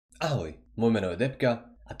Ahoj, moje meno je Depka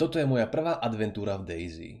a toto je moja prvá adventúra v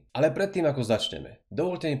DayZ. Ale predtým ako začneme,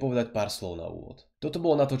 dovoľte mi povedať pár slov na úvod. Toto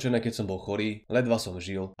bolo natočené, keď som bol chorý, ledva som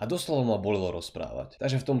žil a doslova ma bolelo rozprávať.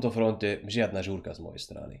 Takže v tomto fronte žiadna žúrka z mojej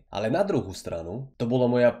strany. Ale na druhú stranu, to bola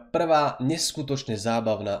moja prvá neskutočne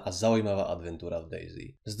zábavná a zaujímavá adventúra v DayZ.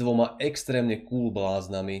 S dvoma extrémne cool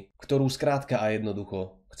bláznami, ktorú skrátka a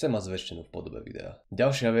jednoducho chcem mať zväčšenú v podobe videa.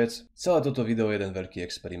 Ďalšia vec, celé toto video je jeden veľký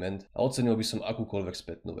experiment a ocenil by som akúkoľvek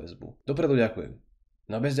spätnú väzbu. Dopredu ďakujem.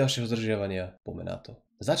 No a bez ďalšieho zdržiavania poďme na to.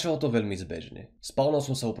 Začalo to veľmi zbežne. Spálnil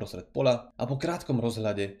som sa uprostred pola a po krátkom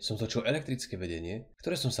rozhľade som točil elektrické vedenie,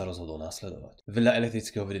 ktoré som sa rozhodol nasledovať. Vedľa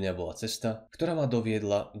elektrického vedenia bola cesta, ktorá ma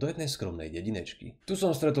doviedla do jednej skromnej dedinečky. Tu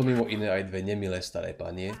som stretol mimo iné aj dve nemilé staré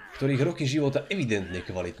panie, ktorých roky života evidentne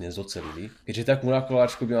kvalitne zocelili, keďže takú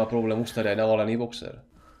nakoláčku by mal problém ustať aj navalený boxer.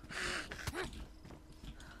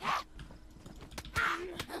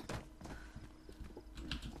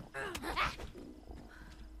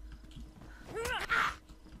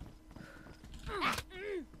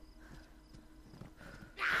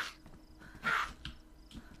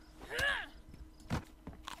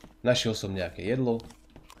 Našiel som nejaké jedlo,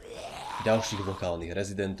 ďalších lokálnych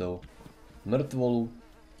rezidentov, mŕtvolu,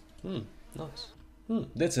 nice.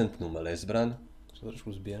 Decentnú melé zbraň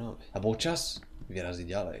a bol čas vyraziť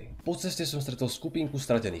ďalej. Po ceste som stretol skupinku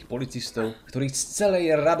stratených policistov, ktorí z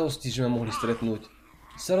celej radosti, že ma mohli stretnúť,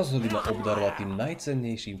 sa rozhodli ma obdarovať tým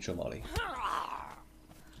najcennejším, čo mali.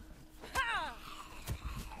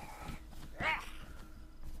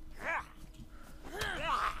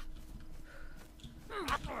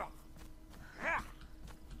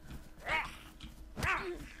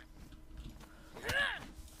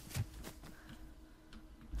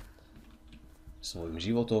 Svojím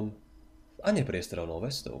životom a nepriestrelnou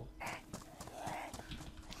vestou.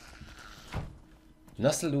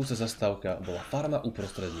 Nasledujúca zastávka bola farma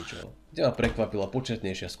uprostred ničoho, kde ma prekvapila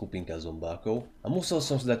početnejšia skupinka zombákov a musel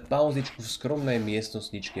som si dať pauzičku v skromnej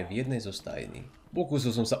miestnosničke v jednej zo stajní.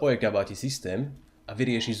 Pokúsil som sa ojekabátiť systém a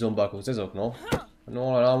vyriešiť zombákov cez okno, no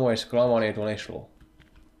ale na moje sklamanie to nešlo.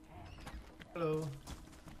 Hello.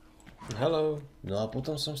 Hello. No a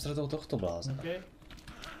potom som stretol tohto blázna. Okay.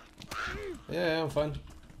 Yeah, I'm fine.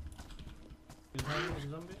 Is that a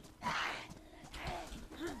zombie?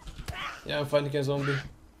 Yeah, I'm fine against zombie.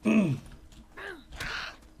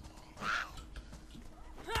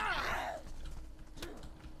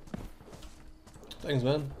 Thanks,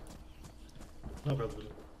 man. No problem.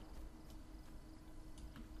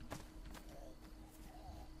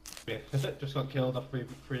 Yeah, just got killed off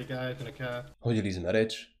three guys in a car. Hodili sme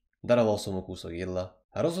reč, daroval som mu kúsok jedla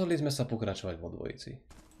a rozhodli sme sa pokračovať vo dvojici.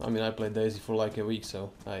 I mean, I played DayZ for like a week, so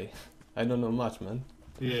I don't know much, man.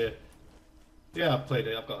 Yeah. Yeah, I've played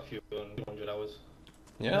it. I've got a few 100 hours.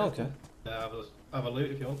 Yeah, okay. Have a loot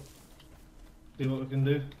if you want. See what we can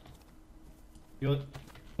do. You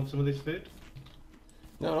want some of this food?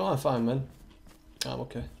 No, I'm fine, man. I'm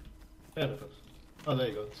okay. Yeah, no problem. Oh, there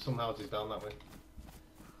you go. Some houses down that way.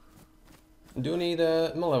 Do you need a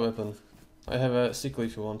melee weapon? I have a sickle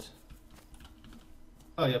if you want.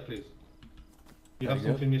 Oh yeah, please. You There have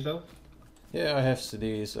you go. something yourself? Yeah, I have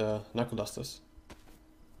these knuckle dusters.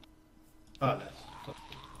 Oh, nice.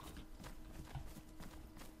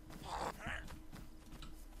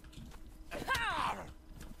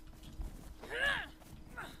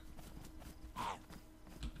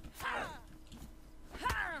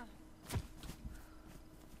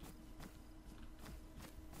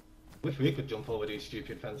 Wish we could jump over these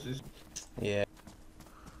stupid fences. Yeah.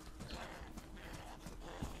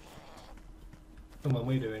 Come on,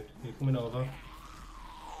 what are you doing? You coming over?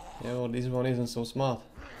 Yeah, well, this one isn't so smart.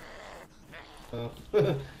 Oh.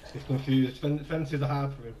 He's confused. Fences are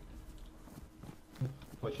hard for him.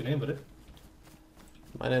 What's your name, buddy?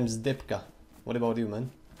 My name's Depka. What about you,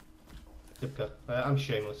 man? Depka. I'm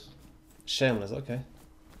Shameless. Shameless, okay.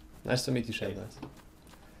 Nice to meet you, Shameless.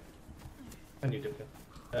 And you, Depka.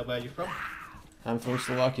 Where are you from? I'm from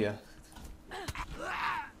Slovakia.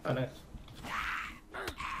 Oh, nice.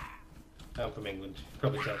 I'm from England.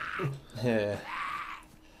 Probably tell. Yeah,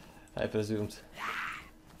 I presumed.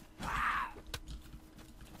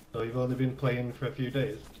 So you've only been playing for a few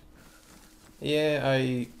days? Yeah,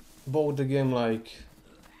 I bought the game like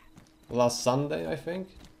last Sunday, I think.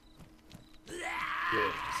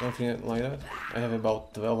 Yeah. Something like that. I have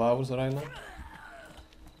about 12 hours right now.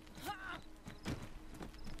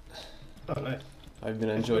 Oh, nice. I've been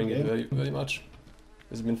enjoying it game. very much.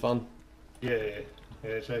 It's been fun. Yeah,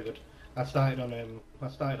 it's very good. I started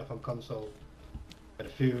off on console.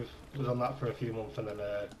 Was on that for a few months, and then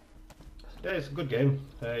yeah, it's a good game.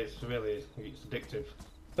 It's addictive.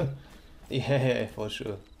 Yeah, for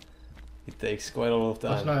sure. It takes quite a lot of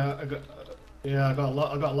Last time. night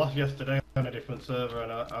I got lost yesterday on a different server,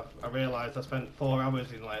 and I realised I spent 4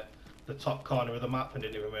 hours in like the top corner of the map and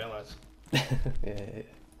didn't even realise. Yeah.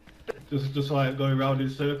 Just like going around in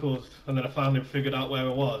circles, and then I finally figured out where I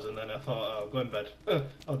was, and then I thought, oh, I'll go in bed.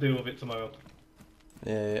 I'll deal with it tomorrow.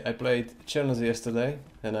 Yeah, I played Challenge yesterday,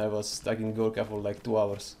 and I was stuck in Gorka for like 2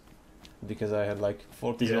 hours. Because I had like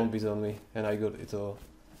 40 zombies on me, and I got it all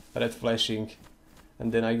red flashing.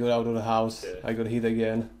 And then I got out of the house, I got hit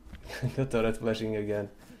again, got the red flashing again.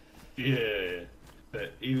 Yeah.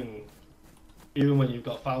 But even when you've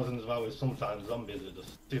got thousands of hours, sometimes zombies are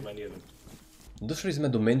just too many of them. Došli sme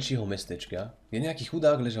do menšieho mestečka, kde nejaký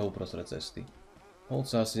chudák ležal uprostred cesty. On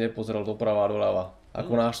sa asi nepozeral doprava a doľava,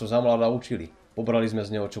 ako nás to za mladá učili. Pobrali sme z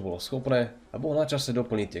neho, čo bolo schopné, a bolo na čase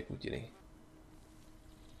doplniť tekutiny.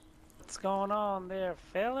 What's going on there,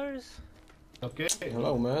 fellers? Okay.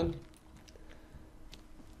 Hello, man.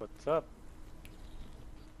 What's up?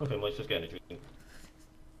 Okay, let's just get a drink.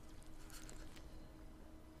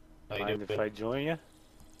 How you Mind if I doing? join you?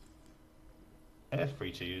 Yeah, free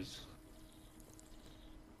to use.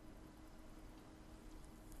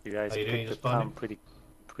 You guys How you doing? picked the Just fine? town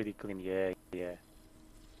pretty clean. Yeah.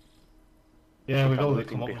 Yeah, we've I'm only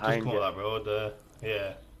looking come up, just behind come you. up that road there.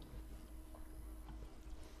 Yeah.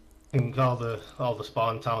 I think all the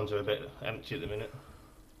spawn towns are a bit empty at the minute.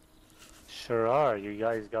 Sure are. You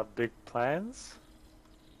guys got big plans?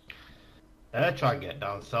 Try and get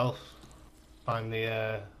down south, find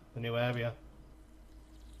the new area.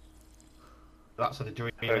 That's the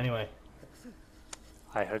dream Heard. anyway.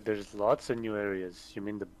 I heard there's lots of new areas. You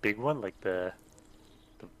mean the big one, like the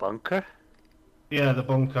bunker? Yeah, the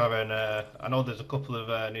bunker, and I know there's a couple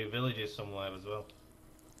of new villages somewhere as well.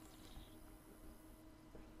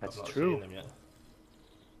 That's I've not true. seen them yet.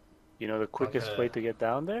 You know the quickest way to get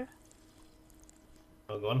down there?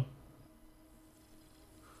 Oh, go on.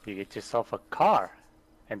 You get yourself a car,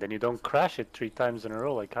 and then you don't crash it 3 times in a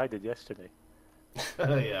row like I did yesterday.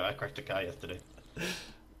 Yeah, I crashed a car yesterday.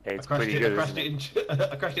 Hey, it's I crashed pretty it, good, I crashed isn't it,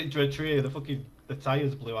 I crashed it into a tree. The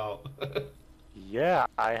tires blew out. Yeah,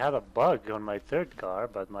 I had a bug on my 3rd car,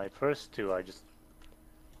 but my first 2 I just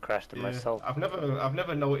crashed it Yeah, myself. I've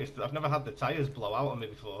never noticed. I've never had the tires blow out on me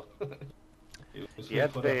before. It was Yeah,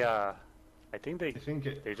 really funny. they I think they I think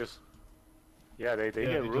it. they just yeah they Yeah, get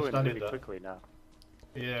they just ruined added really that. quickly now.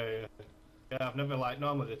 Yeah. I've never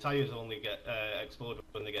normally the tires only get explode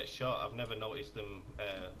when they get shot. I've never noticed them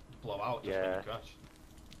blow out just when Yeah. you crash.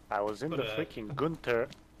 I was in But, the freaking Gunter.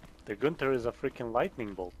 The Gunter is a freaking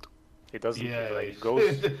lightning bolt. It doesn't Yeah, like, it's- it goes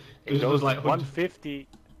it it goes like 150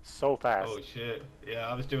 so fast. Oh shit!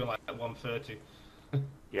 Yeah, I was doing like 130.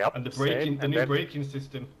 Yep. And the same, the and new then, braking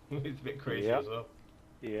system is a bit crazy Yeah. as well.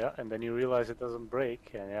 yeah, and then you realize it doesn't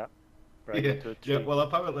break, and yeah, right Yeah, into a tree. yeah. Well,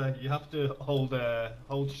 apparently you have to hold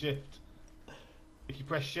shift. If you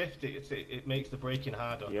press shift, it makes the braking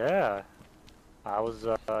harder. Yeah, I was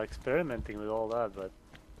experimenting with all that, but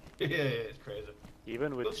Yeah, it's crazy.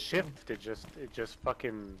 even with shift, it just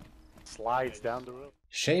fucking slides down the road.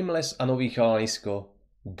 Shameless a nový chalanisko,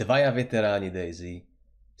 dvaja veteráni DayZ,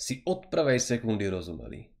 si od prvej sekundy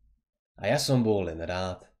rozumeli. A ja som bol len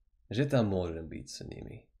rád, že tam môžem byť s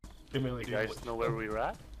nimi. Didn't really You do guys much. know where we're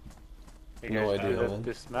at? You No guys idea, see man.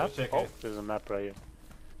 this map? Check Oh, it. there's a map right here.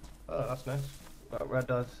 Oh, that's nice. Red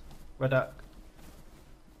Duck.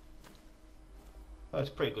 Oh, it's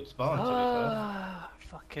a pretty good spawn to be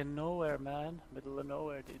Fucking nowhere, man. Middle of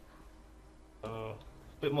nowhere, dude. fair. A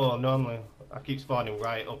bit more normally. I keep spawning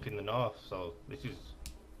right up in the north, so this is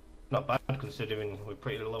not bad considering we're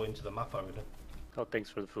pretty low into the map already. Oh, thanks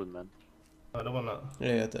for the food, man. I don't want that.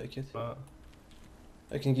 Yeah, take it. Right.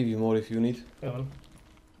 I can give you more if you need. Yeah, man.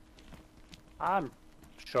 I'm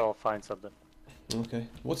sure I'll find something. Okay.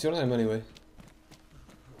 What's your name anyway?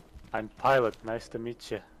 I'm Pilot. Nice to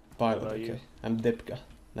meet you. Pilot, about okay. you? I'm Depka.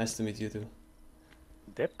 Nice to meet you too.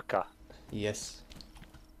 Depka. Yes.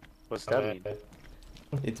 What's that mean?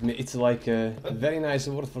 It's like a very nice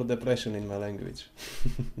word for depression in my language.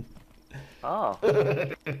 Oh.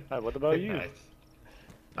 What about you? Nice.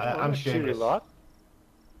 Oh, I'm cheery shameless. lot.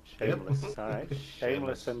 Yep. Shameless. All right.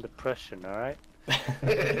 Shameless and depression. All right.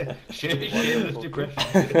 Shameless Wonderful.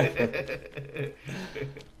 depression.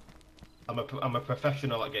 I'm a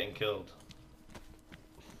professional at getting killed.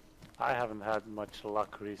 I haven't had much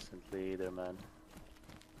luck recently either, man.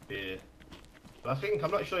 Yeah. But I'm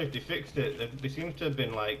not sure if they fixed it. They seem to have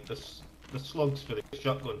been like the slugs for the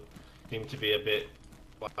shotgun seem to be a bit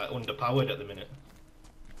like underpowered at the minute.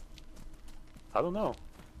 I don't know.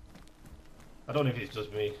 I don't know if it's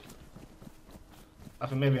just me. I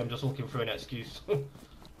think maybe I'm just looking for an excuse. You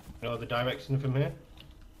know the direction from here.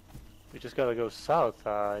 We just gotta go south.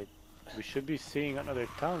 We should be seeing another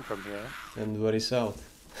town from here. And very south.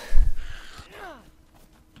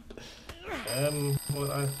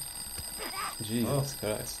 What Jesus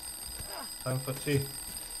Christ. time for tea.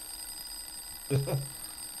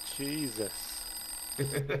 Jesus. I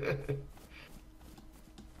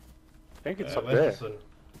think it's up Where's there. the sun?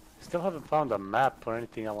 Still haven't found a map or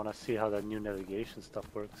anything. I want to see how that new navigation stuff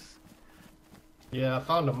works. Yeah, I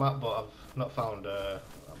found a map, but I've not found. I've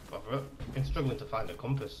been struggling to find a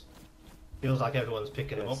compass. Feels like everyone's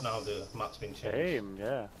picking them up now. The map's been changed. Same,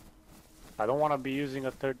 yeah. I don't want to be using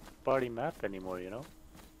a third-party map anymore, you know?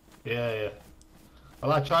 Yeah.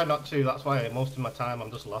 Well, I try not to. That's why most of my time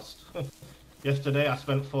I'm just lost. Yesterday I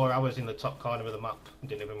spent 4 hours in the top corner of the map and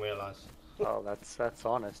didn't even realise. Oh, that's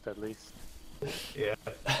honest, at least. Yeah.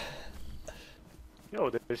 Yo,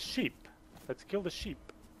 there's sheep. Let's kill the sheep.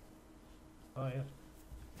 Oh yeah.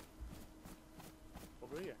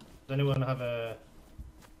 Over here. Does anyone have a?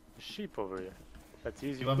 There's sheep over here. That's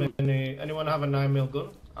easy. Do you have anyone have a 9mm gun?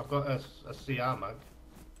 I've got a CR mag.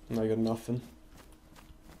 I got nothing.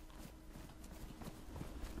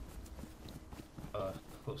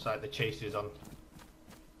 Looks like the chase is on.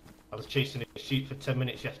 I was chasing a sheep for 10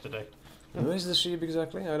 minutes yesterday. Where's the sheep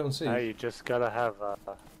exactly? I don't see. You just gotta have a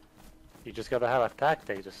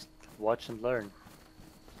tactic. Just watch and learn.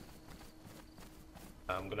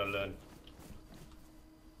 I'm gonna learn.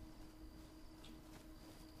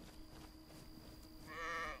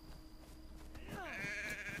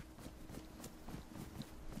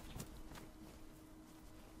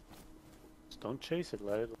 Just don't chase it.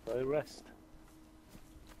 Let it rest.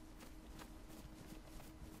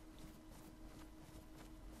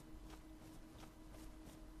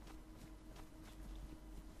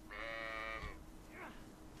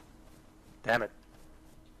 Damn it.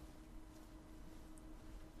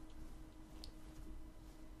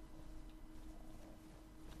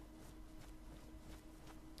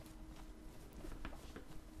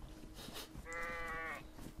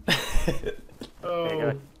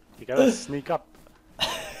 Oh. You gotta sneak up.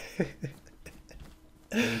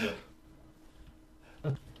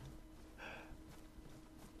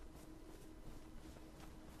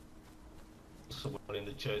 Someone in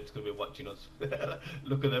the church is gonna be watching us.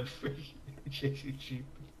 Look at them free chasing sheep.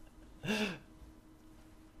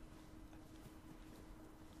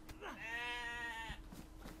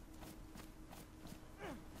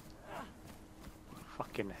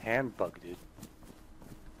 Fucking handbug, dude.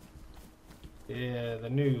 Yeah,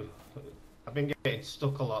 I've been getting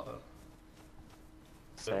stuck a lot.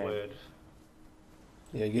 The Same. word.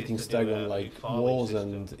 Yeah, getting It's to stuck do, on the like farming walls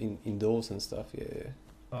system. and in doors and stuff. Yeah,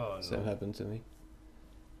 Oh no. same happened to me.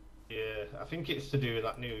 Yeah, I think it's to do with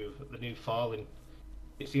the new falling.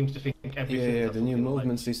 It seems to think everything. Yeah, the new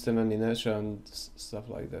movement system and inertia and stuff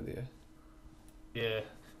like that. Yeah. Yeah.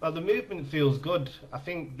 Well, the movement feels good. I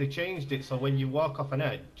think they changed it so when you walk off an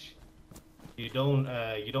edge, you don't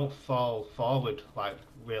fall forward like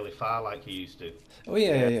really far like you used to. Oh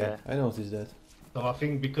yeah. Yeah. I noticed that. So I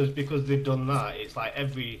think because they've done that, it's like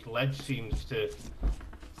every ledge seems to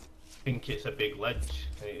think it's a big ledge.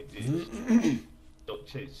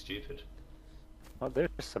 It's stupid. Oh, there's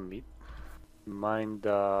some meat. Mind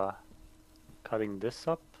cutting this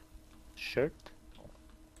up? Shirt?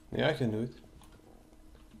 Yeah, I can do it.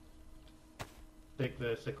 Take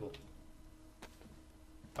the sickle.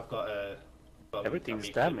 I've got a. Everything's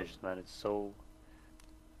damaged, man. It's so.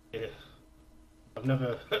 Yeah. I've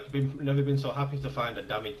never been so happy to find a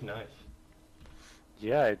damaged knife.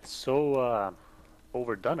 Yeah, it's so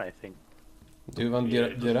overdone, I think. Do you want Yeah,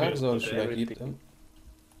 the rags or just should I keep everything. them?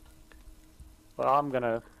 Well, I'm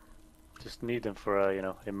gonna just need them for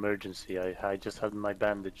a emergency. I just have my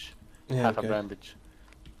bandage, Yeah, half okay. a bandage.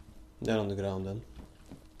 They're on the ground then.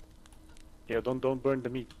 Yeah, don't burn the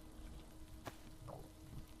meat.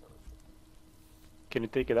 Can you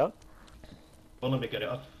take it out? Well, let me get it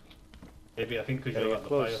off. Maybe I think because Gotta you're get at the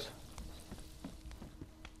fire. close.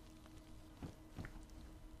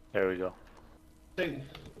 There we go. Did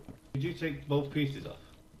you take both pieces off?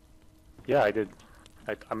 Yeah, I did.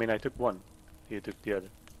 I mean, I took one. You took the other.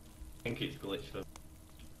 I think it's glitched though.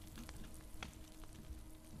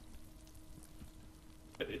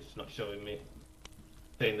 But it's not showing me.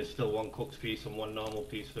 Saying there's still one cooked piece and one normal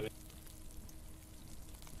piece for me.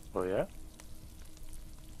 Oh yeah?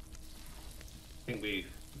 I think we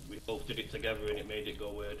both did it together and it made it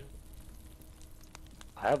go weird.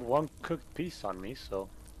 I have one cooked piece on me, so.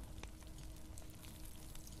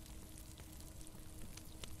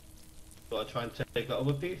 Do I try and take that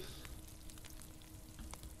other piece?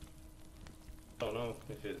 I don't know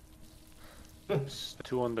if it. It's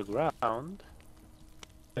two on the ground.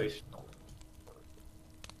 Very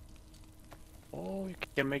Oh, you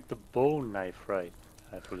can make the bone knife, right?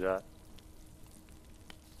 I forgot.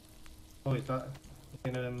 Oh, is that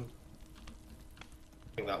in I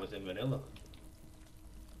think that was in vanilla.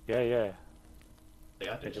 Yeah, yeah.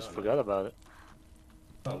 Yeah, I just forgot about it.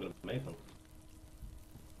 I'm gonna make them.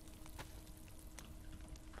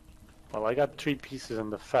 Well, I got 3 pieces in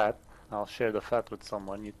the fat. I'll share the fat with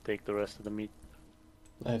someone. You take the rest of the meat.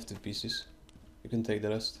 I have 2 pieces. You can take the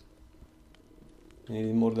rest. You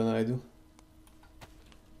need more than I do.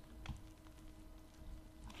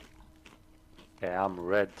 Yeah, I'm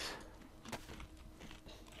red.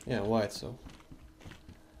 Yeah, white, so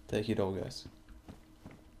take it all, guys.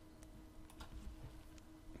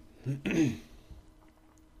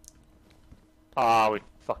 Ah, we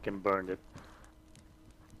fucking burned it.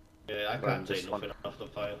 Yeah, I Burn can't take this one. nothing off the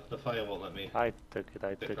fire. The fire won't let me. I took it,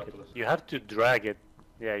 I took it. couple of- You have to drag it.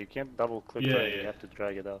 Yeah, you can't double click Yeah, on it, yeah. you have to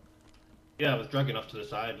drag it out. Yeah, I was dragging off to the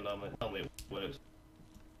side and normally it works.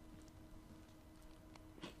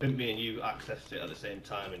 I think me and you accessed it at the same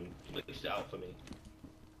time and glitched it out for me.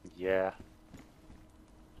 Yeah.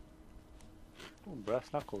 Ooh, brass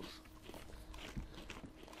knuckles.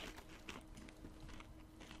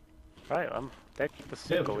 Right, take the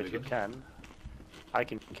sickle pretty if you good. can. I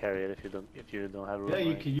can carry it if you don't have room. Yeah,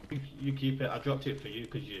 you, right? you keep it. I dropped it for you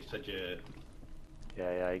because you said you...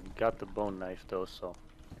 Yeah, I got the bone knife though, so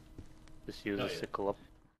just use Oh, the yeah. sickle up.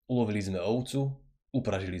 Ulovili sme ovcu,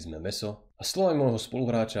 upražili sme mäso a slovami môjho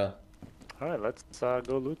spoluhráča, Alright, let's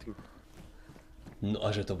go looting. no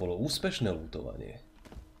a že to bolo úspešné lútovanie.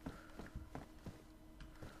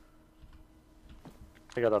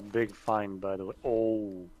 I got a big find, by the way.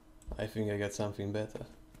 Oh, I think I got something better.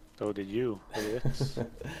 so did you. Idiots.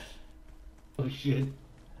 Oh shit.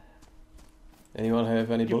 Anyone have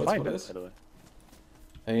any Did you bullets find for it, this? by the way?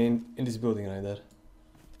 In this building right there.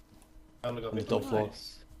 I only got On the me top floor.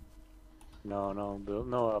 Nice.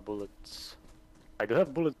 No bullets. I do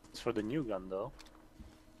have bullets for the new gun though.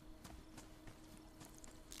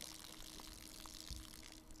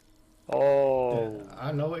 Oh, Yeah,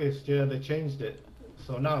 I noticed. Yeah, they changed it.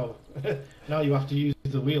 So now, now you have to use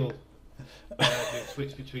the wheel. To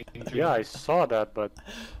switch between drinks. yeah, I saw that, but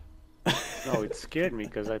no, it scared me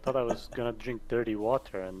because I thought I was gonna drink dirty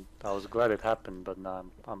water, and I was glad it happened. But nah,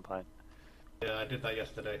 I'm fine. Yeah, I did that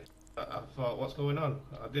yesterday. I thought, what's going on?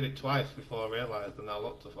 I did it twice before I realised, and I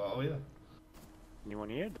looked. I thought, oh yeah. Anyone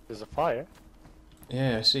here? There's a fire.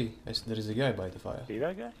 Yeah, I see. There is a guy by the fire. See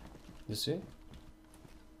that guy? You see?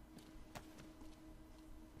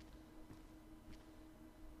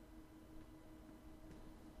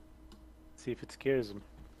 See if it scares him.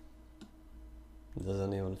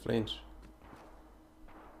 Doesn't even flinch.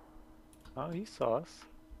 Oh, he saw us.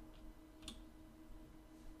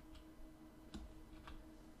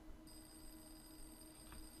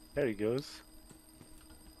 There he goes.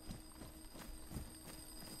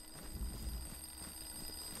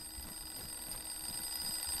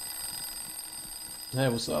 Hey,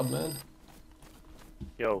 what's up, man?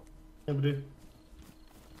 Yo, Everybody.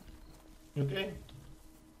 You okay?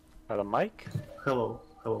 got a mic? Hello,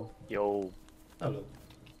 hello. Yo, Hello.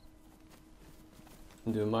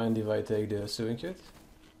 Do you mind if I take the sewing kit?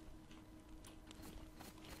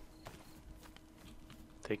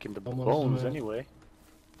 taking the Almost bones there. anyway.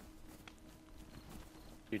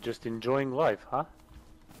 You're just enjoying life, huh?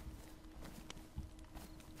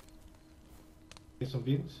 Need some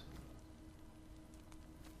beans?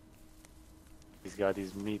 He's got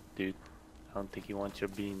his meat, dude. I don't think he wants your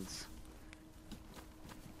beans.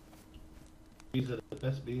 These are the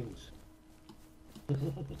best beans.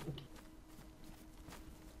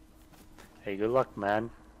 Hey, good luck, man.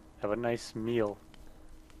 Have a nice meal.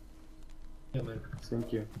 Yeah, man.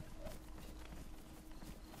 Thank you.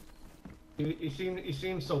 He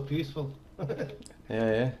seems so peaceful.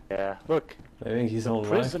 Yeah. Yeah, look, I think he's the on life.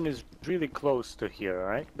 prison is really close to here,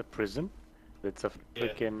 right? The prison. It's a Yeah.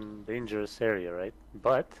 freaking dangerous area, right?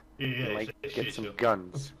 But Yeah, you might it's get shit some show.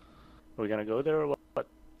 guns. Are we gonna go there or what?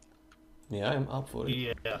 Yeah, I'm up for it.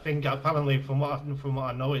 Yeah, I think apparently from what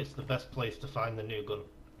I know, it's the best place to find the new gun.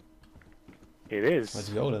 It is. Let's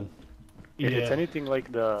go then. If it's Yeah. anything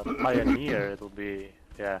like the Pioneer, it'll be,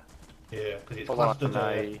 yeah. Yeah, because it's Full classed on as a,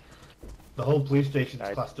 I, the whole police station's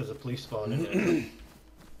I- classed as a police spawn. Isn't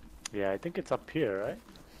yeah, I think it's up here, right?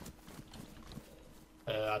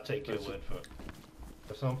 it? I'll take your word for it.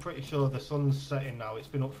 So I'm pretty sure the sun's setting now. It's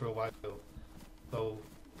been up for a while, so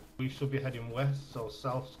we should be heading west. So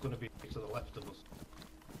south's going to be to the left of us.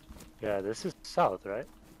 Yeah, this is south, right?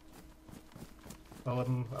 Well,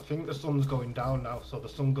 I think the sun's going down now, so the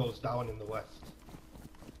sun goes down in the west.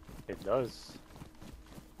 It does.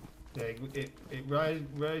 Yeah, it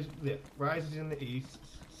rises in the east,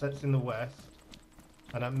 sets in the west,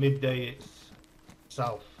 and at midday it's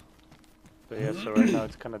south. So yeah, so right now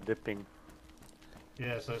it's kind of dipping.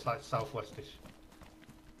 Yeah, so it's like southwestish.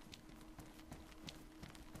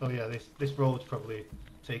 Oh yeah, this road's probably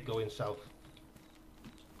going south.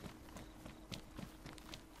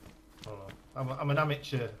 Oh, I'm an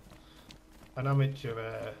amateur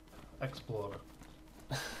explorer.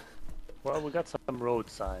 Well, we got some road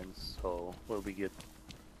signs, so we'll be good.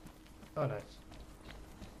 Oh nice.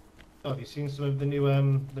 Oh, have you seen some of the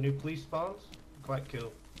new police spawns? Quite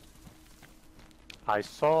cool. I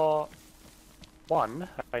saw one,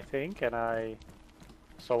 I think, and I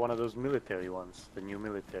saw one of those military ones, the new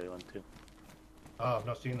military one too. Oh, I've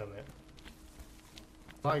not seen them yet.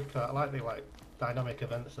 I like the dynamic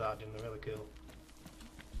events that are doing. They're really cool.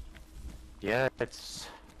 Yeah, it's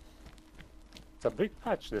a big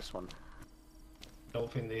patch, this one. Don't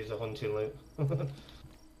think these are hunting loot.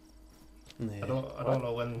 Yeah. I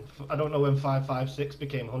don't know when 556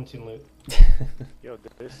 became hunting loot. Yo,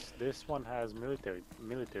 this one has military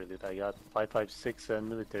loot. I got 556 and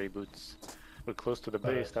military boots. We're close to the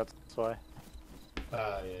base, that's why.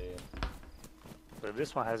 Ah, yeah. But if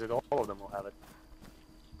this one has it, all of them will have it.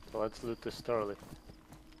 So let's loot this thoroughly.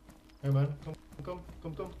 Hey man, come.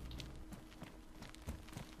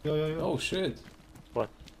 Yo. Oh shit. What?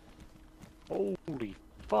 Holy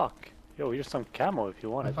fuck. Yo, here's some camo if you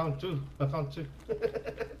want I it. found two. Two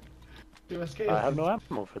SKs. I have no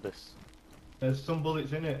ammo for this. There's some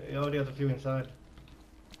bullets in it. It already has a few inside.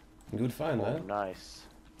 Good find, Oh, man. nice.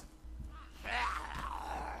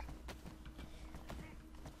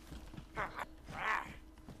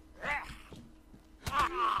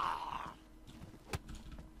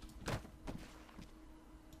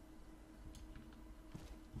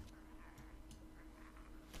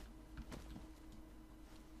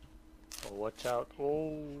 Oh, watch out.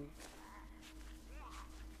 Oh.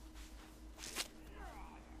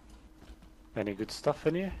 Any good stuff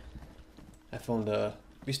in here? I found a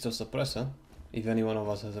pistol suppressor, if any one of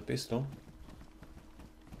us has a pistol.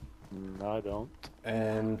 No, I don't.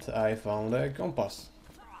 And I found a compass.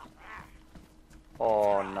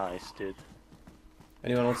 Oh, nice, dude.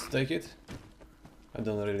 Anyone wants to take it? I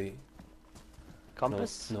don't really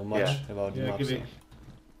Compass? know much Yeah. about the Yeah, map, give so... it.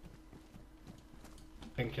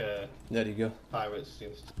 I think There you go. pirates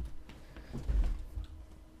seems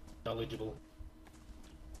knowledgeable.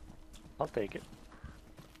 I'll take it.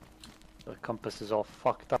 The compass is all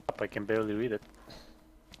fucked up, I can barely read it.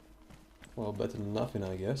 Well, better than nothing,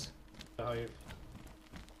 I guess. I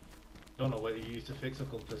don't know what you use to fix a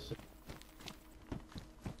compass.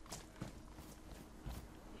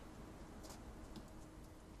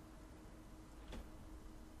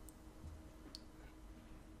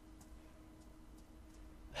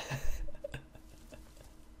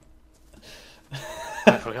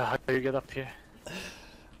 I forgot how you get up here.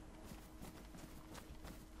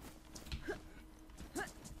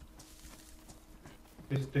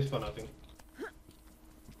 This one, I think.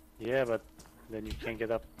 Yeah, but then you can't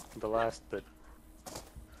get up the last bit.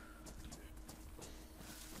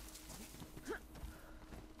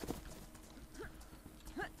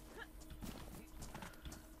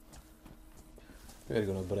 We're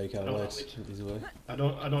gonna break our No, legs no, this way. I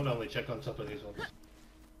don't normally check on top of these ones.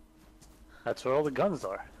 That's where all the guns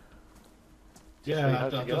are. Yeah, So you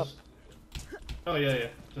have to I get just. Oh yeah.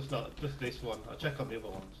 Just this one. I'll check on the other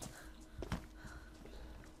ones.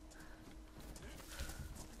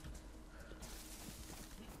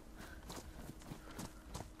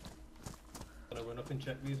 Can I run up and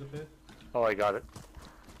check these up here? Oh, I got it.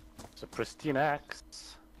 It's a pristine axe.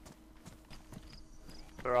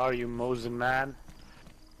 Where are you, Mosin man?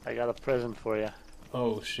 I got a present for you.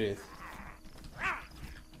 Oh shit.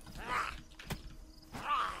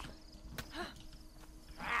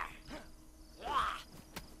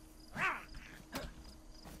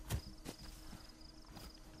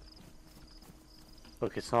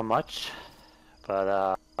 Look, it's not much,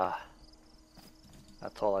 but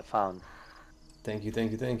that's all I found. Thank you.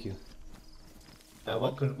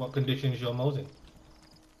 What condition is your mouse in?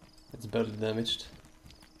 It's barely damaged.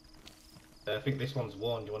 I think this one's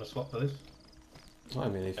worn. Do you want to swap for this? I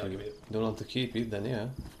mean, if Yeah, I'll you give it- don't want to keep it, then yeah,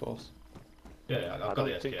 of course. Yeah, I've got don't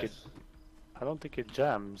the think SKS. I don't think it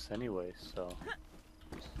jams anyway, so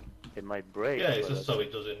it might break. Yeah, it's but just so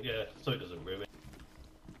it doesn't. Yeah, so it doesn't ruin.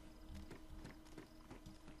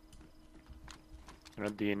 you know,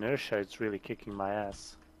 the inertia is really kicking my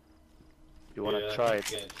ass. You wanna Yeah, try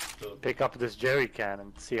it? yeah, so- Pick up this jerry can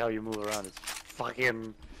and see how you move around. It's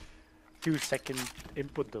fucking 2-second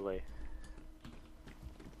input delay.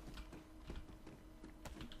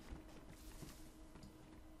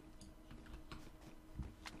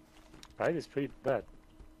 Right? It's pretty bad.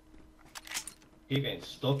 You're getting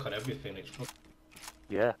stuck on everything. It's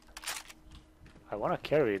Yeah. I want to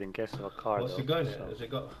carry it in case of a car. What's though, it going in? so- Has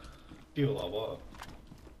it got fuel or water?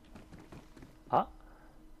 Huh?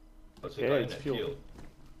 What's it Yeah, got it's in it? fuel.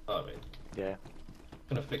 Oh, right. Yeah.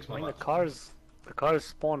 Gonna fix I my mean, map. the cars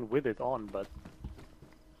spawn with it on, but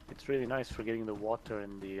it's really nice for getting the water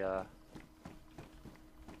in the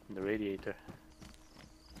radiator.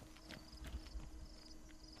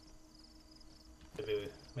 Maybe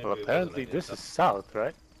Well, we apparently wasn't this heading is south,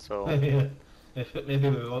 right? So south. Yeah. Maybe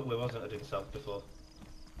we wasn't heading south before.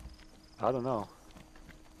 I don't know.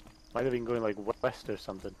 Might have been going like west or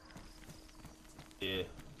something. Yeah.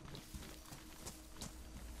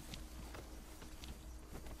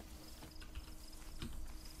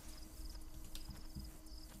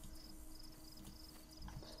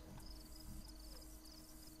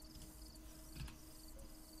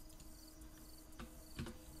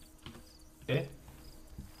 Okay.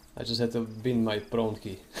 I just had to bin my prawn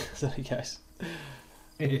key. Sorry guys.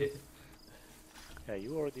 Yeah,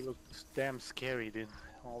 you already look damn scary, dude.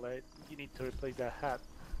 All that you need to replace that hat.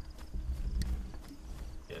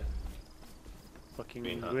 Yeah. Fucking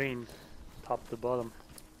Green hat. green, top to bottom.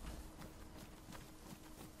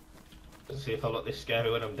 Let's see if I look this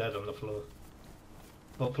scary when I'm dead on the floor.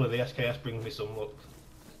 Hopefully the SKS brings me some luck.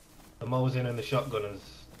 The Mosin and the shotgunners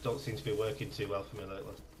don't seem to be working too well for me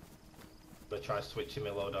lately. They try switching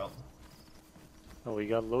my loadout. Oh, we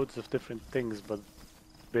got loads of different things, but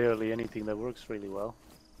barely anything that works really well.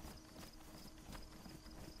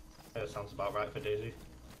 Yeah, sounds about right for DayZ.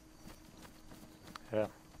 Yeah.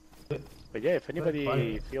 But yeah, if anybody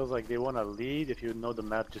fine. feels like they want to lead, if you know the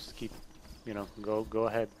map, just keep, go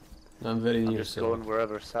ahead. I'm very I'm new, just so going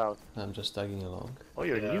wherever south. I'm just tagging along. Oh,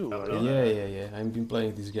 you're Yeah, new, I've are done you? Yeah. I've been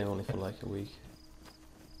playing this game only for like a week.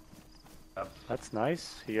 That's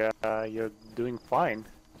nice. Yeah, you're doing fine.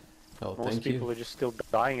 Oh, Most thank people you. are just still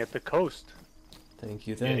dying at the coast. Thank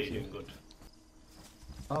you, Yeah, thank you're you. doing good.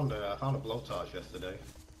 I found a blowtorch yesterday.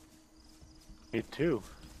 Me too.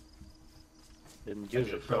 Didn't use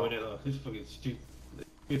Ended up it. throwing though. it though. It's fucking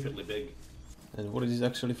stupidly big. And what is it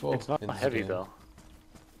actually for? It's not in this heavy game? though.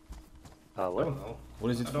 I What? don't know. What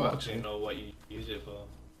is it I for don't actually? actually know what you use it for.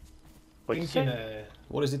 What you Thinking, say?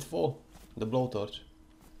 What is it for? The blowtorch.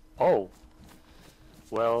 Oh.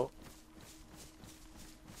 Well,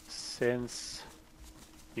 since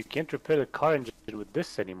you can't repair the car engine with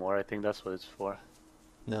this anymore, I think that's what it's for.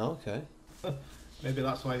 No, okay. maybe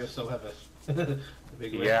that's why you're so heavy. The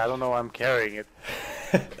big weight. Yeah, I don't know why I'm carrying it.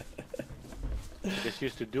 I just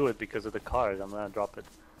used to do it because of the cars. I'm gonna drop it.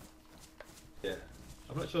 Yeah.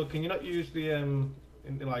 I'm not sure. Can you not use the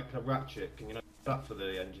like a ratchet? Can you not use that for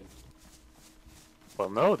the engine? Well,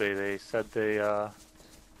 no, they said the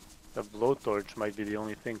blowtorch might be the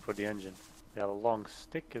only thing for the engine. They have a long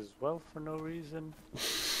stick as well for no reason.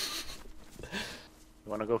 You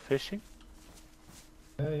wanna go fishing?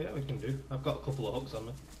 Yeah, we can do. I've got a couple of hooks on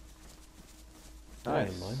me. I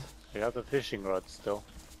don't mind. I got the fishing rod still.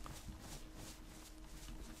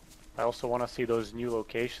 I also want to see those new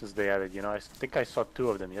locations they added. I think I saw 2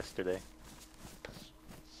 of them yesterday.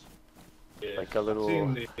 Yeah. Like a little-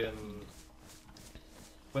 I've seen the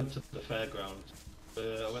went to the fairgrounds.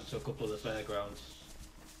 I went to a couple of the fairgrounds.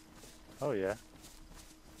 Oh yeah.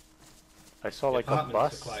 I saw The like a apartments are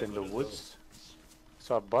bus quite in the good as well. woods.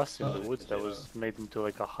 Saw a bus in Oh, the woods that yeah. was made into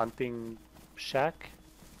like a hunting shack,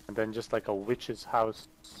 and then just like a witch's house.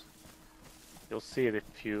 You'll see it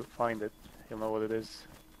if you find it. You'll know what it is.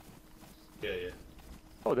 Yeah, yeah.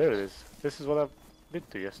 Oh, there it is. This is what I've been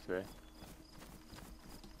to yesterday.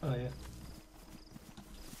 Oh yeah.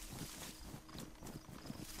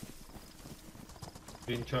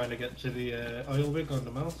 Been trying to get to the oil rig on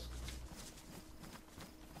the mouse.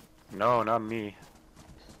 No, not me.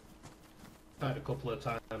 Tried a couple of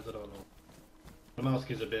times. I don't know. The mouse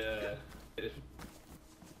is a bit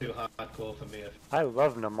too hardcore for me. I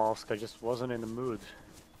love Namalsk. I just wasn't in the mood.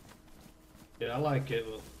 Yeah, I like it,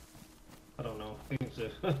 but I don't know. I think it's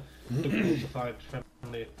difficult to find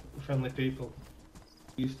friendly people.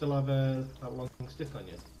 You still have that long stick on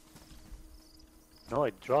you? No,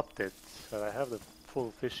 I dropped it. I have the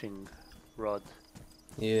full fishing rod.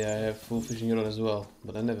 Yeah, I have full fishing rod as well,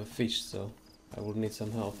 but I never fished, so I would need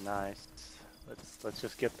some help. Nice. Let's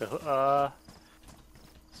just get the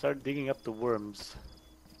start digging up the worms.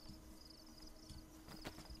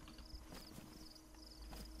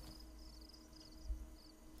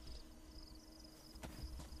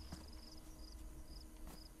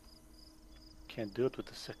 Can't do it with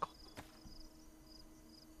the sickle.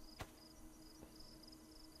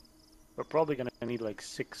 We're probably gonna need like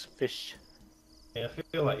 6 fish. Yeah, I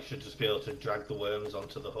feel like you should just be able to drag the worms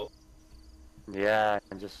onto the hook. Yeah,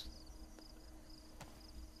 and just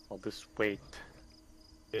all this weight.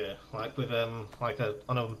 Yeah, like with like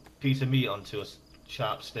on a piece of meat onto a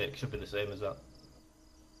sharp stick should be the same as that.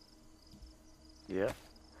 Yeah.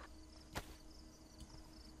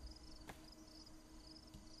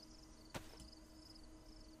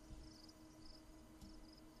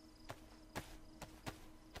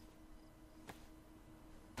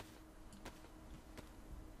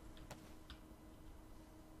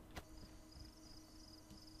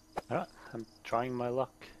 Alright, I'm trying my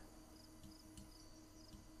luck.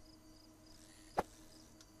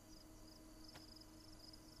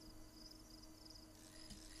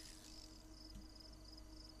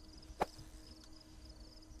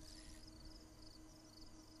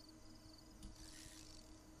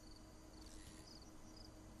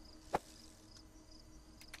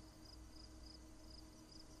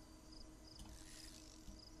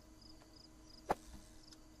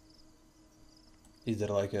 Is there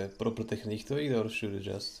like a proper technique to it, or should you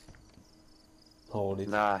just hold it?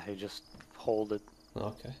 Nah, you just hold it.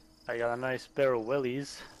 Okay. I got a nice pair of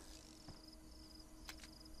wellies.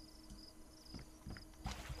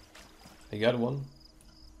 I got one.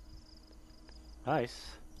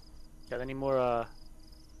 Nice. Got any more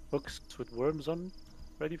hooks with worms on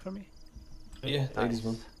ready for me? Yeah, take this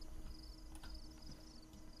one.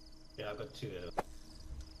 Yeah, I got two.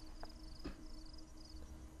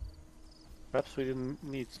 Perhaps we didn't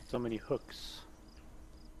need so many hooks.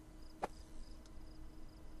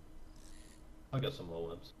 I got some more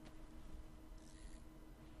worms.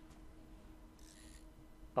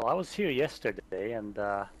 Well, I was here yesterday, and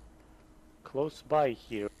close by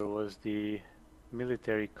here was the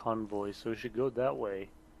military convoy, so we should go that way.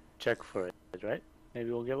 Check for it, right?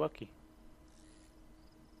 Maybe we'll get lucky.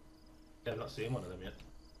 Yeah, I've not seen one of them yet.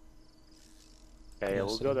 Okay, Yeah,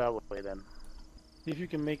 we'll so- go that way then. See if you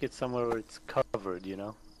can make it somewhere where it's covered, you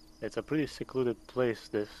know? It's a pretty secluded place,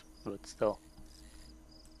 this, but still.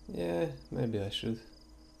 Yeah, maybe I should.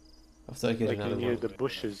 After I get Like another near one. the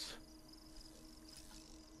bushes.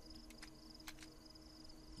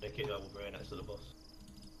 Make it over right next to the bus.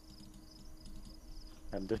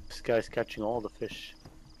 And this guy's catching all the fish.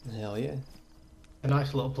 Hell yeah. A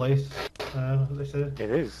nice little place, as they said.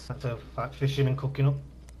 It is. After fishing and cooking up.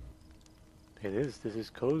 It is. This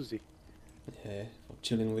is cozy. Yeah, for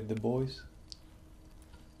chilling with the boys.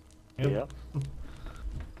 Yeah.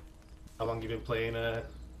 How long have you been playing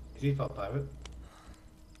Default Pirate?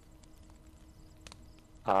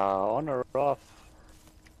 On or off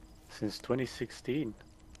since 2016.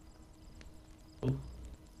 Ooh.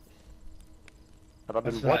 But I've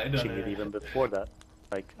been That's right, watching don't it I? even before that.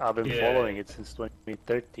 Like, I've been Yeah. following it since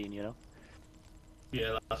 2013, you know?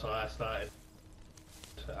 Yeah, that's when I started.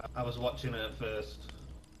 I was watching it at first.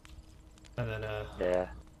 And then Yeah.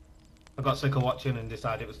 I got sick of watching and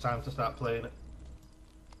decided it was time to start playing it.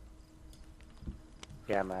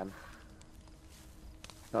 Yeah, man.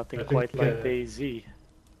 Nothing I think, quite like DayZ.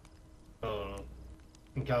 Oh, I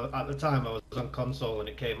think at the time I was on console and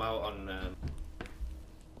it came out on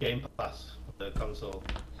Game Pass, the console.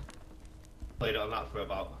 Played it on that for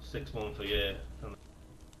about 6 months, a year, and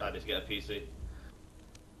decided to get a PC.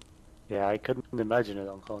 Yeah, I couldn't imagine it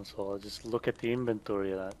on console. Just look at the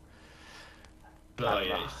inventory of that. Oh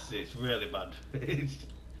yeah, it's really bad.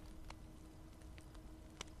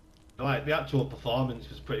 Like, the actual performance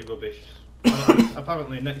was pretty rubbish.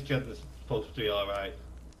 Apparently next gen is supposed to be alright.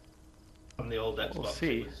 On the old Xbox. We'll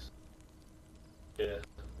see. It was, yeah.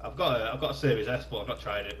 I've got a Series S, but I've not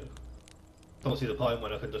tried it. Don't see the point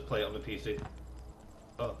when I can just play it on the PC.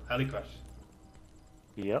 Oh, heli crash.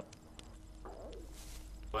 Yep,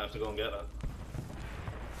 Might have to go and get that.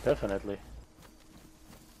 definitely.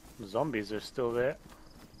 Zombies are still there.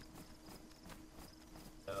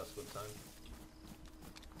 Yeah, that's a good sign.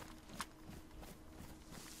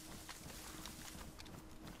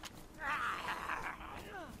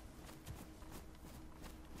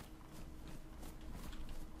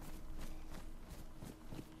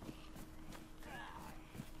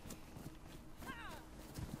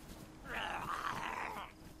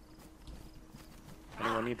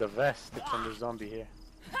 Anyone need a vest? It's under zombie here.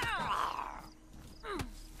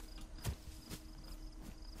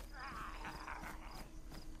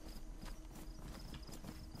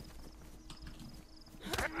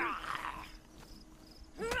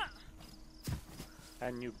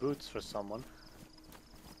 And new boots for someone.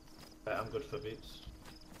 Right, I'm good for beats.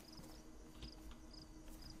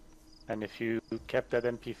 And if you kept that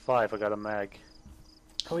MP5, I got a mag.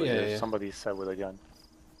 Oh So yeah, there's yeah. somebody set with a gun.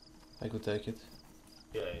 I could take it.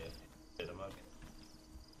 Yeah, yeah. Get a mag.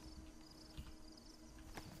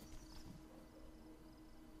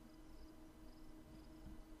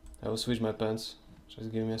 will switch my pants.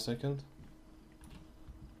 Just give me a second.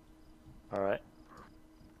 Alright.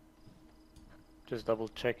 Just double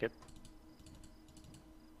check it.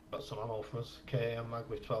 Got some ammo for us. KM mag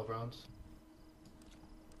with 12 rounds.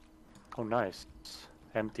 Oh, nice.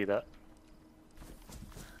 Empty that.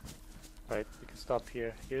 Right, we can stop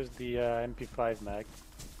here. Here's the MP5 mag.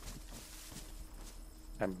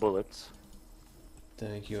 And bullets.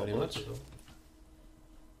 Thank you very much.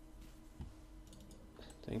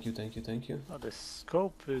 Thank you, thank you, thank you. Oh, the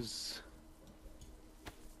scope is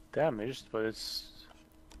damaged, but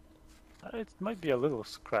it might be a little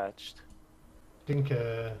scratched. I think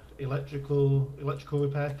electrical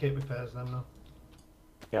repair kit repairs them now.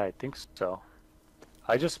 Yeah, I think so.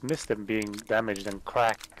 I just missed them being damaged and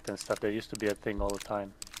cracked and stuff. They used to be a thing all the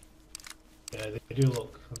time. Yeah, they do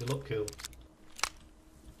look cool.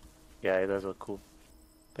 Yeah, it does look cool.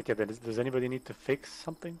 But yeah, does anybody need to fix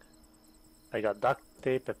something? I got duct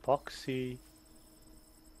tape, epoxy.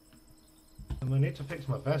 And I need to fix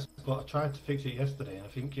my vest, but I tried to fix it yesterday, and I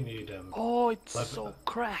think you need Oh, it's leather. so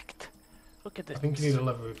cracked. Look at this. I think you need a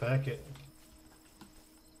leather repair kit.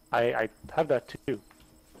 I have that too.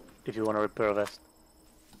 If you want to repair a vest.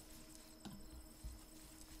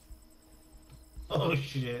 Oh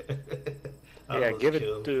shit! That Yeah, was give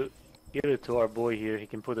cool. it to our boy here. He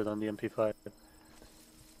can put it on the MP5.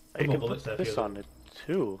 You more can bullets put there, this Fiona. on it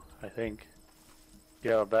too, I think.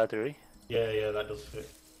 You have a battery. Yeah, that does fit.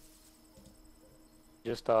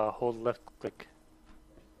 Just hold left click.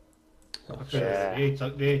 Yeah. Yeah. The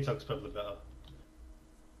ATOG's probably better.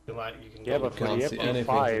 You can Yeah, go but with for Can't the see it. anything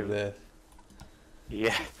from MP5, there.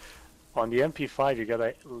 Yeah. On the MP5 you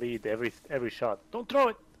gotta lead every shot. Don't throw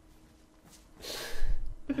it!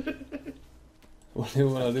 What do you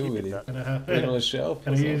wanna do Keep with it it? that. Can I, Put it on a shelf?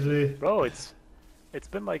 can or I use something? the? Bro, it's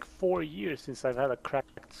been like 4 years since I've had a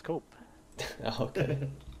cracked scope. Okay.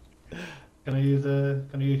 Can I use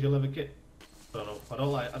your leather kit? I don't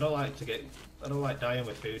know. I don't like dying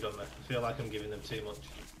with food on me. I feel like I'm giving them too much.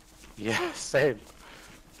 Yeah, same.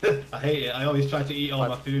 I hate it. I always try to eat all But-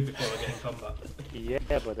 my food before I get in combat.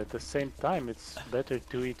 Yeah, but at the same time, it's better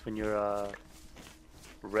to eat when you're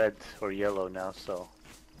red or yellow now, so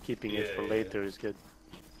keeping it for Yeah. later is good.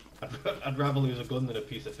 I'd rather lose a gun than a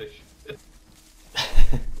piece of fish.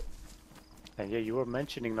 And yeah, you were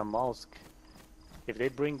mentioning the Namalsk. If they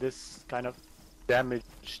bring this kind of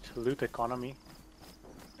damaged loot economy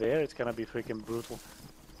there, it's gonna be freaking brutal.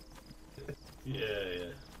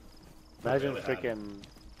 Yeah. Imagine really hard. freaking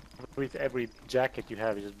every jacket you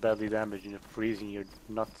have is just badly damaged and you're freezing your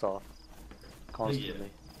nuts off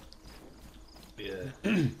constantly. Yeah.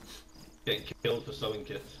 Getting killed for sewing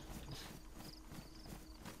kits.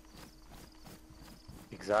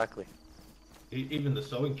 Exactly. Even the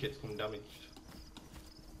sewing kits come damaged.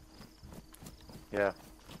 Yeah.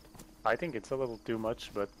 I think it's a little too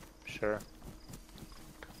much, but sure.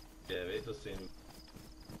 Yeah, it does seem.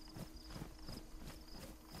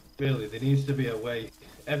 Really, there needs to be a way.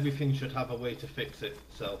 Everything should have a way to fix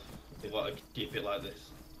itself. They want to keep it like this.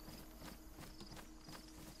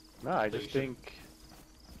 No, I So just you should- think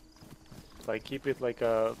like keep it like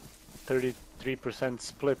a 33%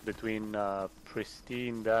 split between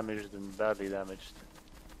pristine damaged and badly damaged.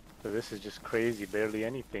 So this is just crazy. Barely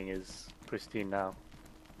anything is pristine now.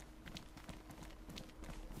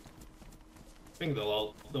 I think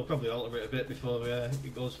they'll probably alter it a bit before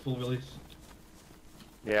it goes full release.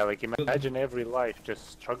 Yeah, like imagine every life just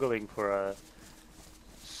struggling for a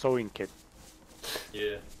sewing kit.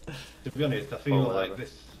 Yeah. To be honest, I feel Or like whatever.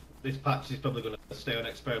 this patch is probably going to stay on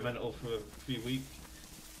experimental for a few weeks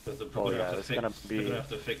because they're probably yeah, gonna it's have gonna to they're be- gonna have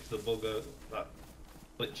to fix the bug, that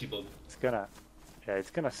glitchy bug.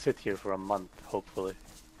 It's gonna sit here for a month, hopefully,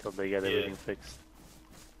 till they get Yeah. everything fixed.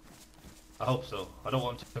 I hope so. I don't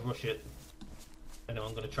want to rush it.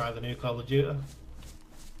 Anyone going to try the new Call of Duty?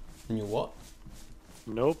 You what?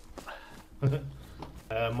 Nope.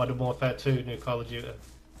 Modern Warfare 2, new Call of Duty.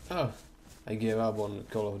 Oh, I gave up on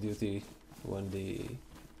Call of Duty when the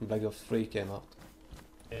Black Ops 3 came out.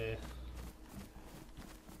 Yeah.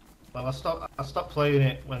 Well, I stopped playing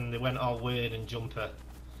it when they went all weird and jumpy.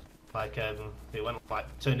 Like they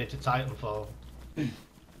turned into Titanfall.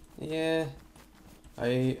 Yeah,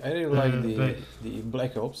 I really like but- the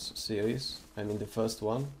Black Ops series. I mean the first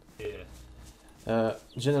one. Yeah.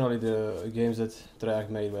 Generally the games that Treyarch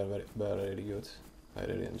made were really good. I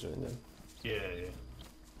really enjoyed them. Yeah.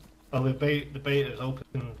 Well, the beta is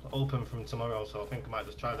open from tomorrow, so I think I might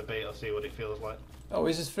just try the beta, see what it feels like. Oh,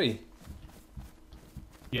 is it free?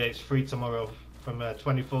 Yeah, it's free tomorrow from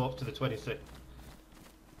 24th to the 26th.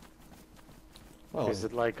 Well, Is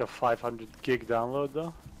it like a 500 gig download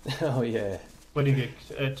though? oh yeah, 20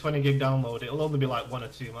 gig download. It'll only be like 1 or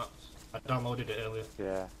 2 maps. I downloaded it earlier.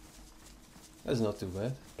 Yeah. That's not too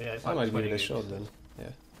bad. Yeah, it's I like might give 20 it a gigs. shot then. Yeah.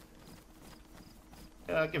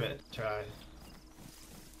 Yeah, I'll give it a try.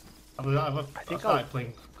 I started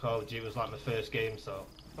playing Call of Duty. It was like my first game, so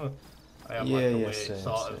I have like a weird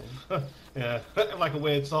sort of yeah, like a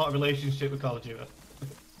weird sort of relationship with Call of Duty. I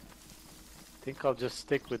think I'll just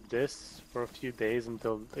stick with this for a few days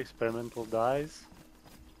until experimental dies.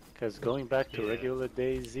 Because going back to regular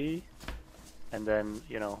DayZ, and then,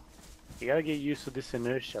 you know, you gotta get used to this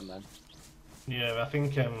inertia, man. Yeah, I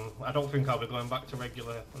think I don't think I'll be going back to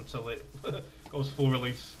regular until it goes full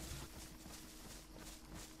release.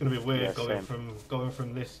 It's gonna be weird going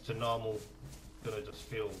from this to normal. It's gonna just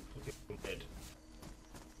feel fucking weird.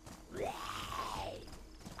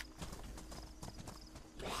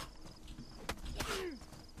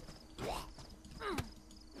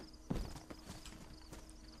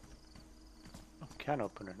 Can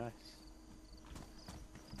opener, nice.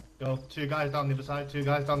 Yo, 2 guys down the other side, 2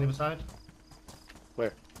 guys down the other side.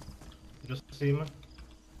 Where? You just see me?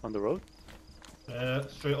 On the road?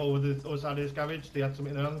 Straight over the other side of this garage, they had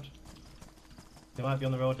something in their hand. They might be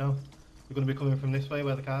on the road now. They're going to be coming from this way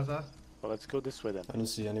where the cars are. Well, let's go this way then. I don't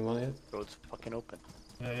see anyone yet. Road's fucking open.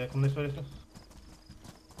 Yeah, come this way.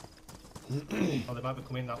 Oh, they might be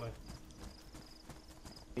coming that way.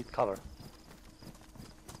 Need cover.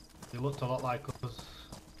 They looked a lot like us.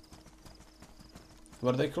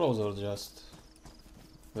 Were they close or just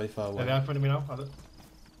very far away? Are they in front of me now? Are they?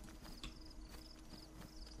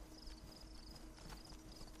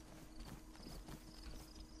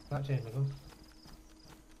 That changed my gun.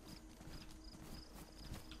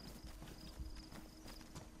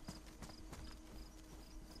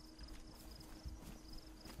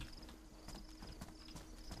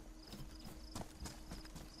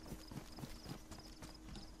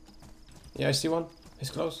 Yeah, I see one. He's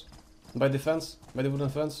close. By the fence, by the wooden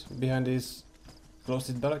fence, behind his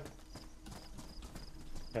closest barrack.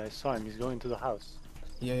 Yeah, I saw him. He's going to the house.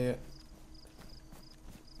 Yeah, yeah.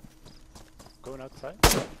 Going outside.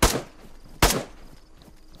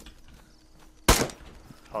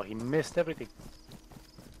 Oh, he missed everything.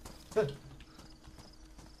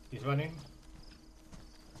 He's running.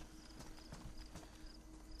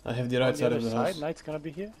 I have the right side of the house. Knight's gonna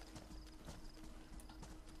be here.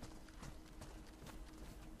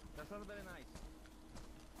 That's not very nice.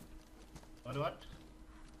 What?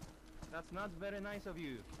 That's not very nice of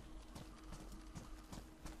you.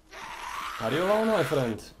 Are you alone, my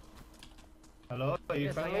friend? Hello? Are you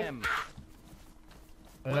Yes, I friendly? am.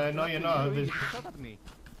 No, you're not. You shot at me.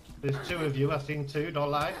 There's 2 of you. I've seen 2.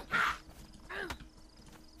 Don't lie.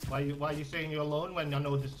 Why are you saying you're alone when I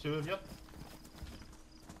know there's 2 of you?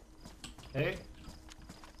 Hey?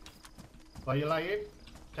 Why are you lying?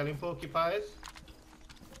 Telling porcupines?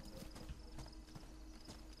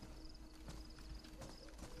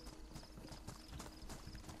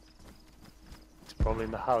 It's probably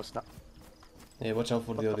in the house now. Yeah, watch out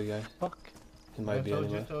for the other guy. Fuck. He might be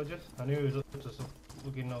anywhere. Told you. I knew he was up to some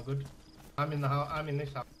looking no good. I'm in the house. I'm in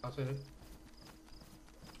this house with him.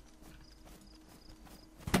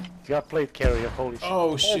 He's got plate carrier. Holy shit.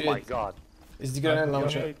 Oh Oh shit! my god. It's the grenade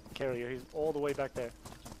launcher. Plate carrier. He's all the way back there.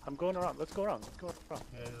 I'm going around. Let's go around. Let's go around.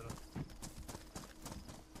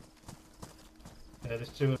 Yeah, there's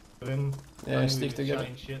 2 of him. Yeah, I knew stick he was together.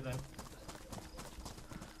 chatting shit then.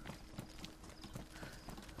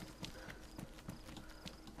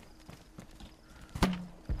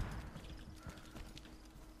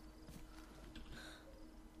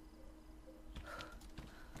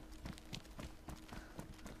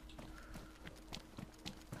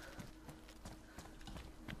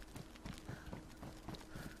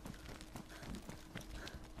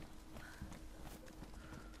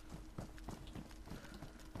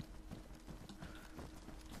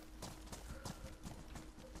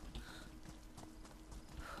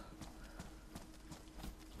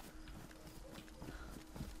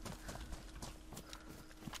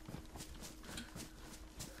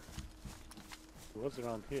 What's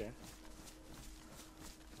around here?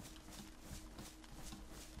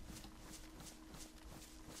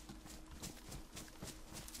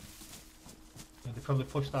 Yeah, they probably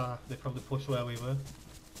pushed where we were.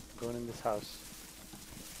 Going in this house.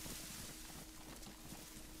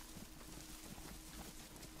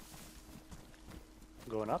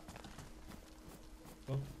 Going up?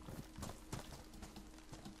 I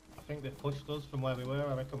think they pushed us from where we were.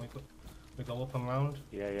 I reckon we go up and round.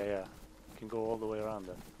 Yeah. Can go all the way around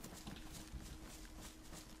then.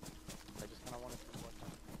 I just kinda wanted to watch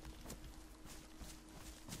out.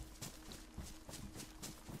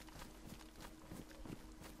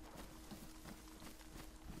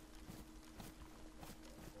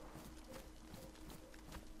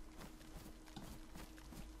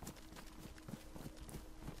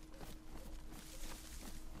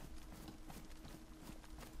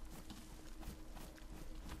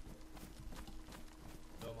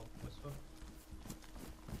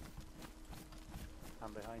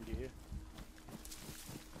 One behind you here.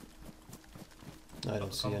 I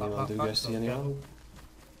don't see Come anyone. Do you back, guys see careful. anyone?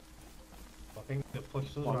 I think they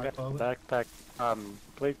pushed us One right guy, forward. backpack,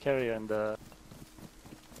 plate carrier and the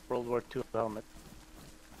World War II helmet.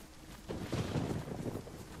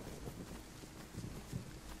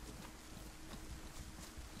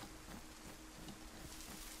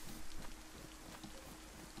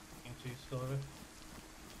 Into your story.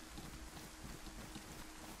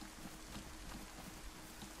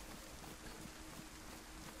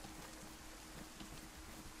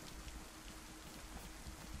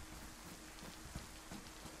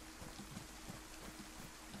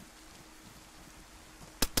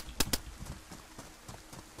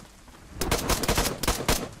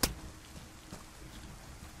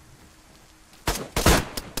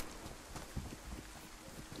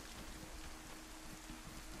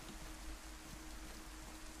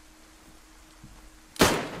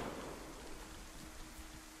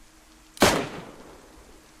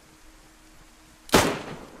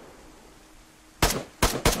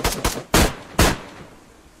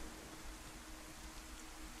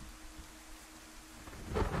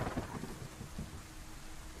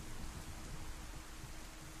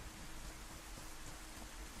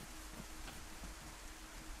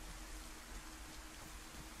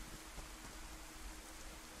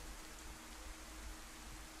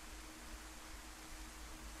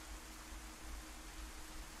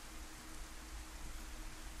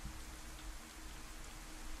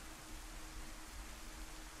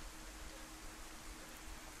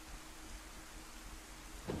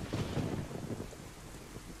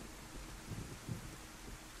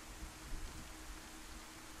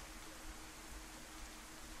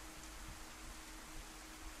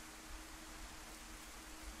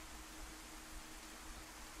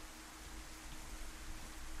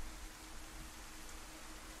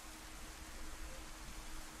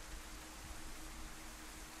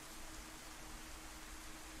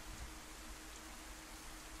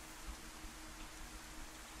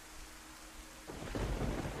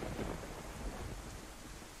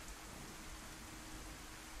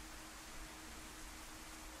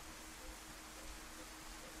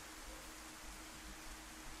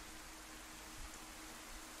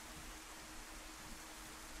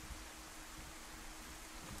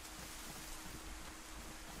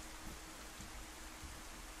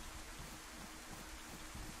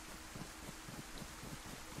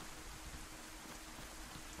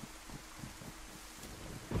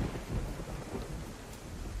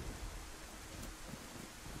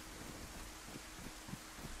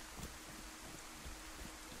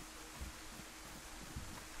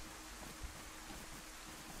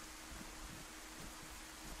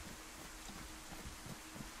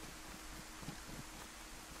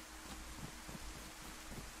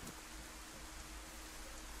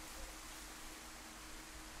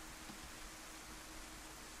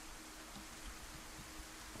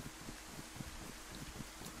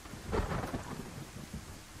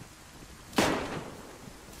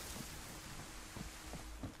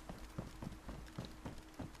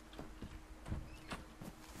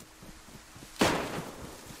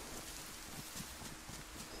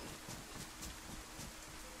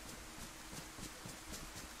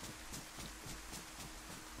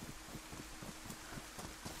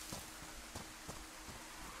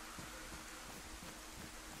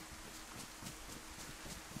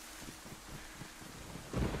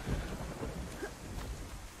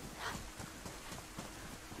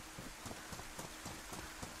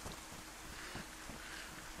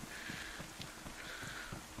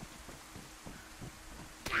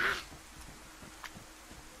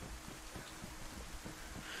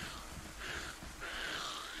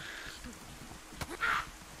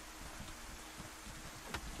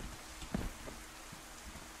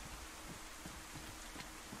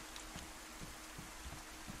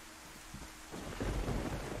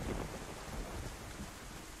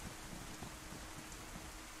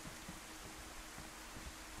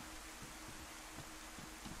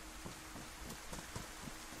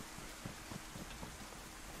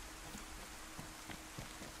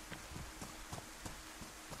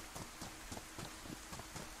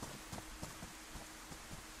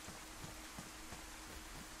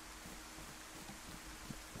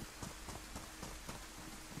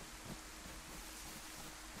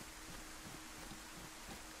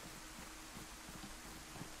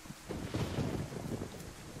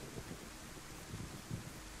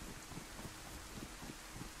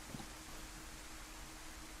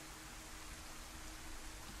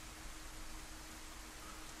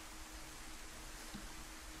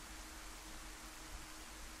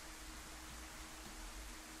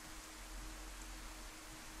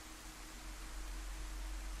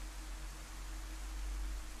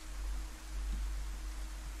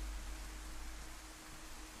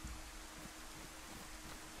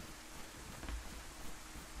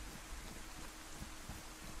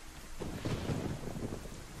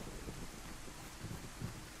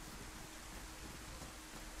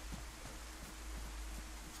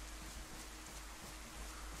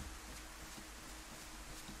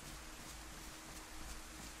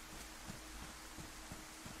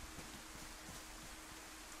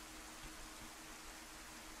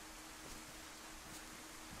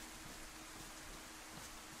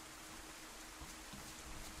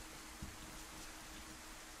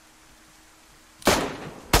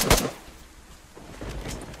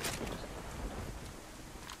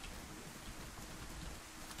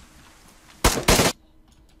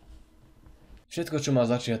 Všetko, čo má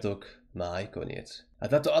začiatok, má aj koniec. A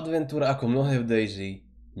táto adventúra, ako mnohé v DayZ,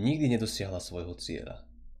 nikdy nedosiahla svojho cieľa.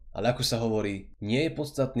 Ale ako sa hovorí, nie je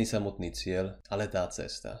podstatný samotný cieľ, ale tá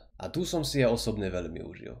cesta. A tu som si ja osobne veľmi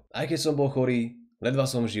užil. Aj keď som bol chorý, ledva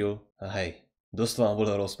som žil a hej, doslova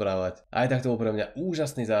bolo rozprávať. Aj tak to bol pre mňa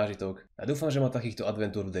úžasný zážitok a dúfam, že ma takýchto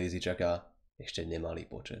adventúr v DayZ čaká ešte nemalý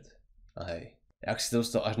počet. A hej, ak si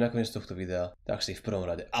dostal až na koniec tohto videa, tak si v prvom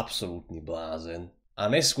rade absolútny blázen. A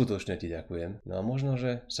neskutočne ti ďakujem. No a možno,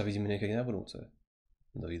 že sa vidíme niekedy na budúce.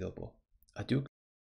 Dovidopo. A ťuk.